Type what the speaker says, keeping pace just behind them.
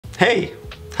Hey,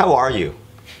 how are you?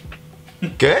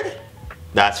 Good?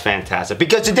 That's fantastic,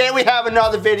 because today we have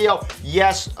another video.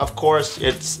 Yes, of course,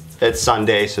 it's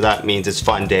Sunday, so that means it's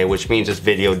fun day, which means it's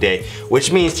video day,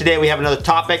 which means today we have another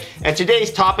topic, and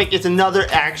today's topic is another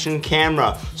action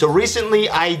camera. So recently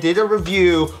I did a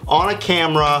review on a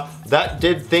camera that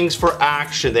did things for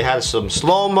action. They had some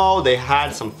slow-mo, they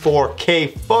had some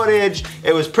 4K footage.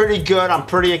 It was pretty good, I'm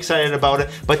pretty excited about it.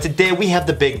 But today we have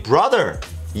the big brother.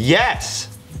 Yes.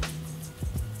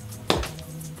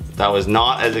 That was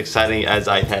not as exciting as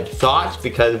I had thought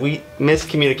because we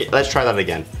miscommunicated. Let's try that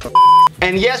again.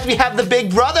 And yes, we have the big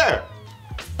brother.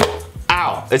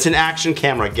 Ow, it's an action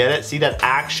camera, get it? See that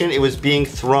action? It was being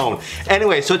thrown.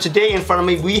 Anyway, so today in front of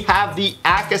me, we have the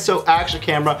Akaso action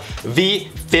camera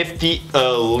V50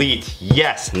 Elite.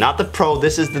 Yes, not the Pro,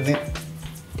 this is the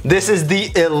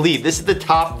Elite. This is the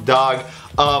top dog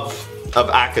of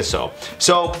Akaso.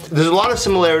 So there's a lot of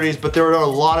similarities, but there are a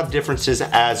lot of differences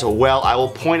as well. I will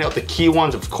point out the key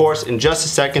ones, of course, in just a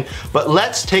second, but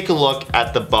let's take a look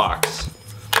at the box.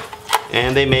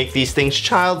 And they make these things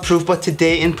child-proof, but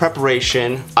today in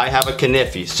preparation, I have a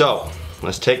kniffy. So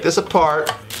let's take this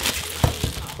apart.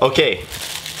 Okay,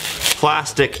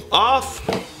 plastic off.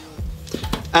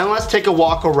 And let's take a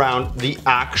walk around the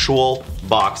actual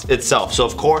box itself. So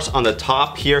of course on the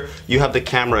top here you have the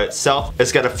camera itself.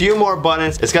 It's got a few more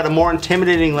buttons. It's got a more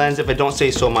intimidating lens if I don't say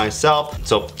so myself.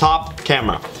 So top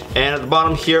camera. And at the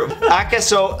bottom here,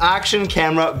 Akaso action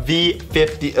camera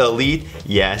V50 Elite.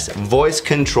 Yes, voice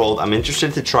controlled. I'm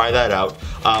interested to try that out.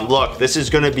 Look, this is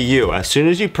gonna be you. As soon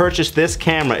as you purchase this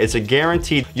camera, it's a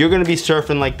guaranteed you're gonna be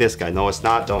surfing like this guy. No, it's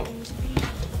not, don't.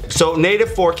 So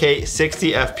native 4K,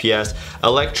 60 FPS,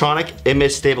 electronic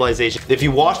image stabilization. If you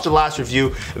watched the last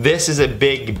review, this is a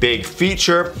big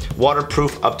feature.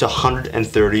 Waterproof up to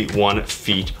 131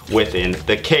 feet within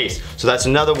the case. So that's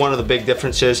another one of the big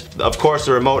differences. Of course,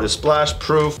 the remote is splash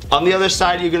proof. On the other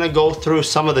side, you're gonna go through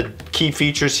some of the key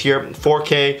features here.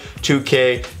 4K,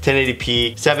 2K,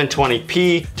 1080p,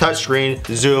 720p, touchscreen,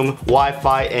 zoom,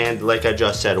 Wi-Fi, and like I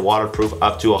just said, waterproof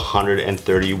up to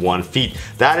 131 feet.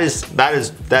 That's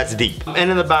deep.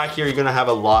 And in the back here, you're gonna have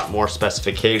a lot more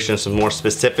specifications, some more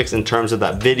specifics in terms of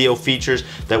that video features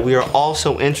that we are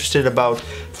also interested about.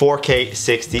 4K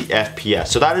 60 FPS.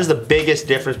 So that is the biggest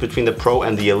difference between the Pro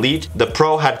and the Elite. The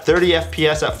Pro had 30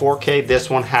 FPS at 4K,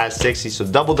 this one has 60, so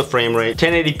double the frame rate.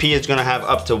 1080p is gonna have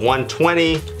up to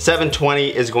 120,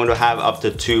 720 is going to have up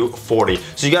to 240.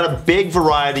 So you got a big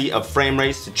variety of frame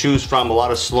rates to choose from. A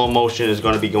lot of slow motion is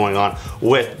gonna be going on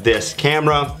with this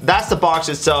camera. That's the box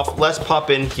itself. Let's pop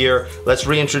in here. Let's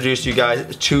reintroduce you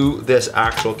guys to this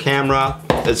actual camera.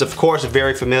 It's of course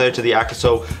very familiar to the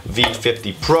Akaso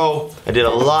V50 Pro. I did a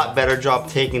lot better job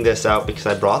taking this out because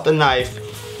I brought the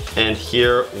knife, and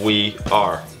here we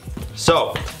are.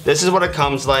 So this is what it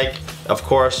comes like. Of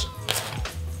course,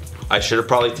 I should have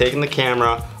probably taken the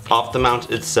camera off the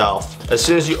mount itself. As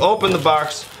soon as you open the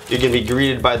box, you're gonna be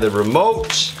greeted by the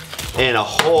remote and a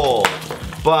whole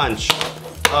bunch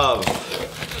of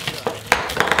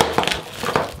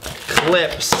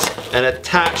clips and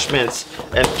attachments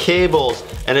and cables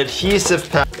and adhesive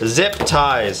packs, zip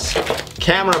ties,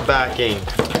 camera backing,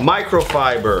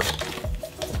 microfiber,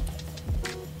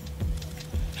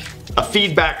 a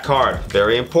feedback card,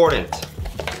 very important.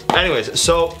 Anyways,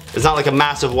 so it's not like a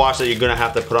massive watch that you're gonna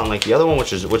have to put on like the other one,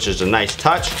 which is a nice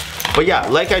touch. But yeah,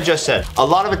 like I just said, a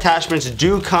lot of attachments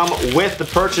do come with the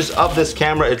purchase of this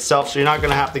camera itself, so you're not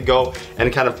gonna have to go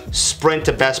and kind of sprint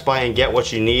to Best Buy and get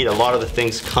what you need. A lot of the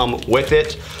things come with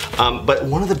it. But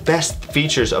one of the best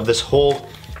features of this whole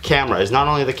camera is not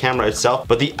only the camera itself,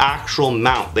 but the actual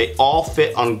mount. They all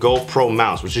fit on GoPro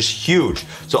mounts, which is huge.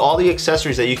 So all the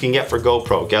accessories that you can get for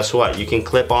GoPro, guess what? You can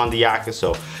clip on the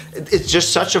Akaso. It's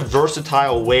just such a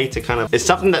versatile way to kind of, it's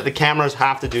something that the cameras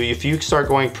have to do. If you start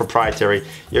going proprietary,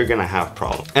 you're gonna have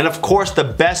problems. And of course, the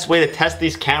best way to test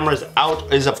these cameras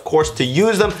out is of course to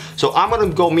use them. So I'm gonna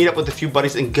go meet up with a few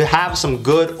buddies and have some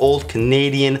good old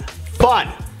Canadian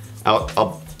fun.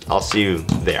 I'll see you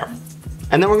there.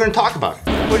 And then we're gonna talk about it.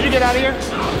 What'd you get out of here?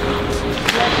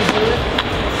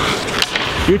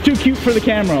 You're too cute for the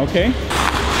camera, okay?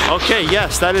 Okay,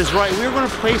 yes, that is right. We're gonna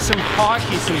play some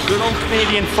hockey, some good old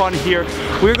Canadian fun here.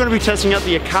 We're gonna be testing out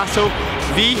the Akaso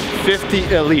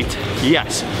V50 Elite.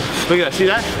 Yes, look at that, see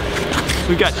that?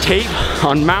 We've got tape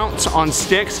on mounts, on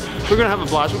sticks. We're gonna have a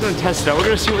blast, we're gonna test it out. We're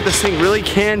gonna see what this thing really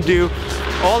can do.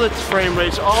 All the frame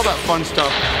rates, all that fun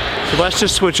stuff. So let's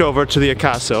just switch over to the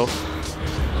Akaso.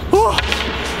 Whew.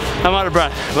 I'm out of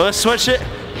breath, but let's switch it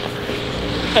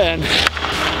and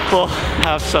we'll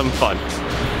have some fun.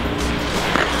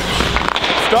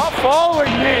 Stop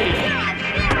following me!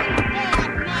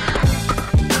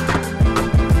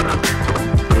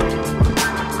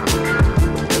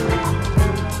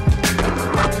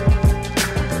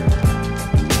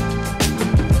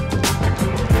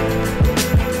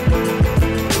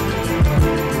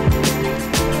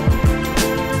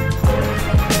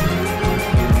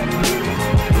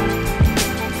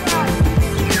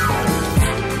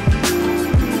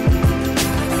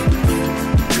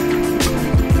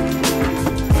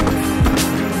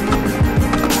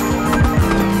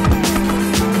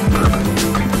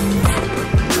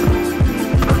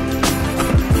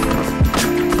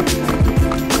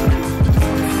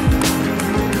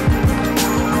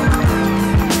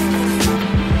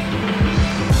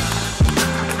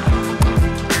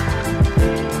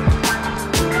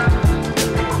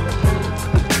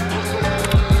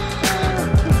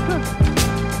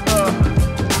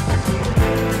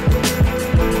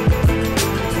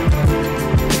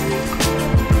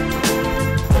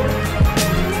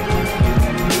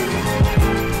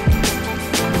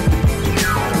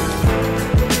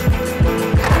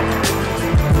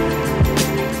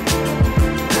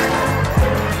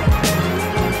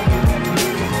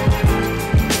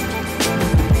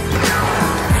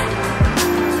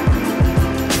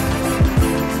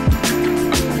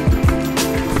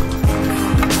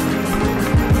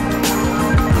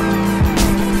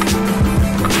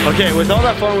 Okay, with all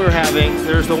that fun we were having,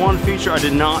 there's the one feature I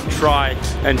did not try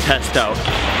and test out.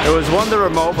 It was one, the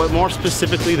remote, but more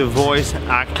specifically the voice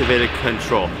activated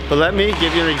control. But let me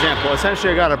give you an example.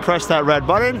 Essentially, I gotta press that red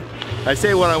button. I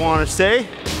say what I want to say,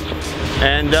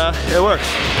 and it works.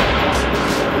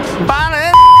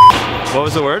 What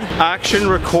was the word? Action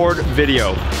record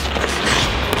video.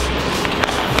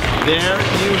 There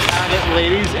you have it,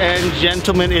 ladies and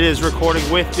gentlemen. It is recording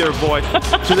with your voice.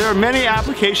 So there are many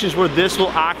applications where this will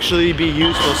actually be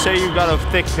useful. Say you've got a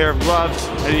thick pair of gloves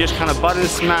and you just kind of button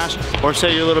smash, or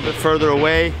say you're a little bit further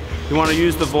away. You want to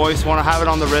use the voice, want to have it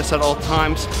on the wrist at all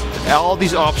times. All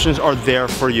these options are there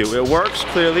for you. It works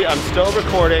clearly. I'm still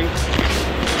recording.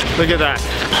 Look at that.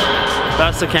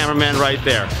 That's the cameraman right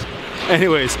there.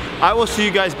 Anyways, I will see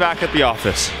you guys back at the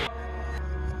office.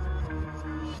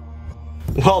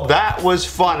 Well, that was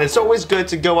fun. It's always good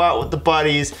to go out with the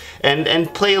buddies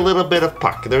and play a little bit of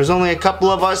puck. There's only a couple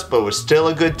of us, but it was still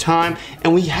a good time,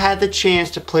 and we had the chance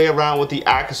to play around with the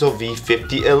Akaso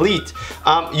V50 Elite.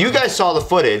 You guys saw the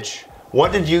footage.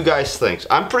 What did you guys think?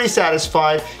 I'm pretty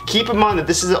satisfied. Keep in mind that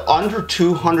this is an under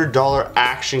 $200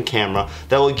 action camera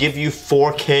that will give you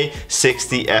 4K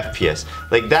 60 FPS.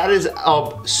 Like, that is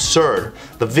absurd.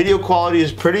 The video quality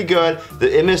is pretty good.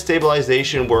 The image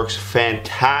stabilization works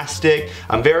fantastic.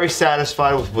 I'm very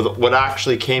satisfied with what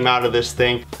actually came out of this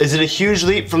thing. Is it a huge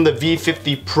leap from the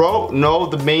V50 Pro? No,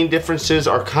 the main differences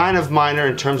are kind of minor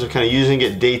in terms of kind of using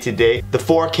it day to day. The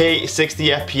 4K 60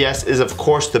 FPS is of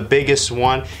course the biggest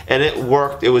one, and it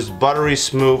worked. It was buttery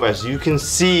smooth. As you can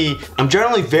see, I'm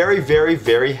generally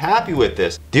very happy with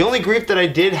this. The only grief that I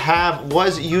did have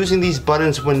was using these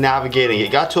buttons when navigating.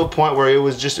 It got to a point where it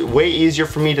was just way easier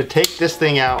for me to take this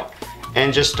thing out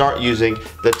and just start using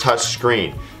the touch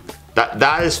screen.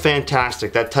 That is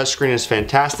fantastic. That touchscreen is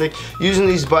fantastic. Using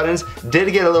these buttons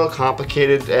did get a little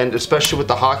complicated, and especially with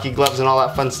the hockey gloves and all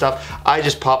that fun stuff, I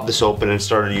just popped this open and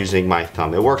started using my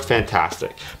thumb. It worked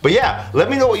fantastic. But yeah, let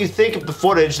me know what you think of the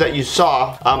footage that you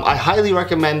saw. I highly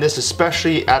recommend this,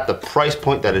 especially at the price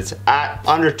point that it's at,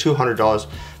 under $200.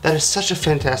 That is such a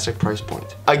fantastic price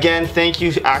point. Again, thank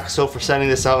you Akaso for sending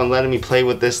this out and letting me play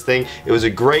with this thing. It was a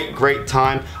great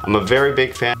time. I'm a very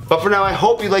big fan. But for now, I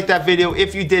hope you liked that video.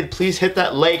 If you did, please hit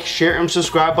that like, share, and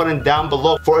subscribe button down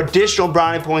below. For additional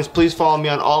brownie points, please follow me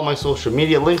on all my social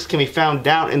media. Links can be found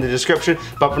down in the description.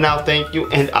 But for now, thank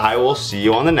you, and I will see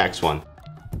you on the next one.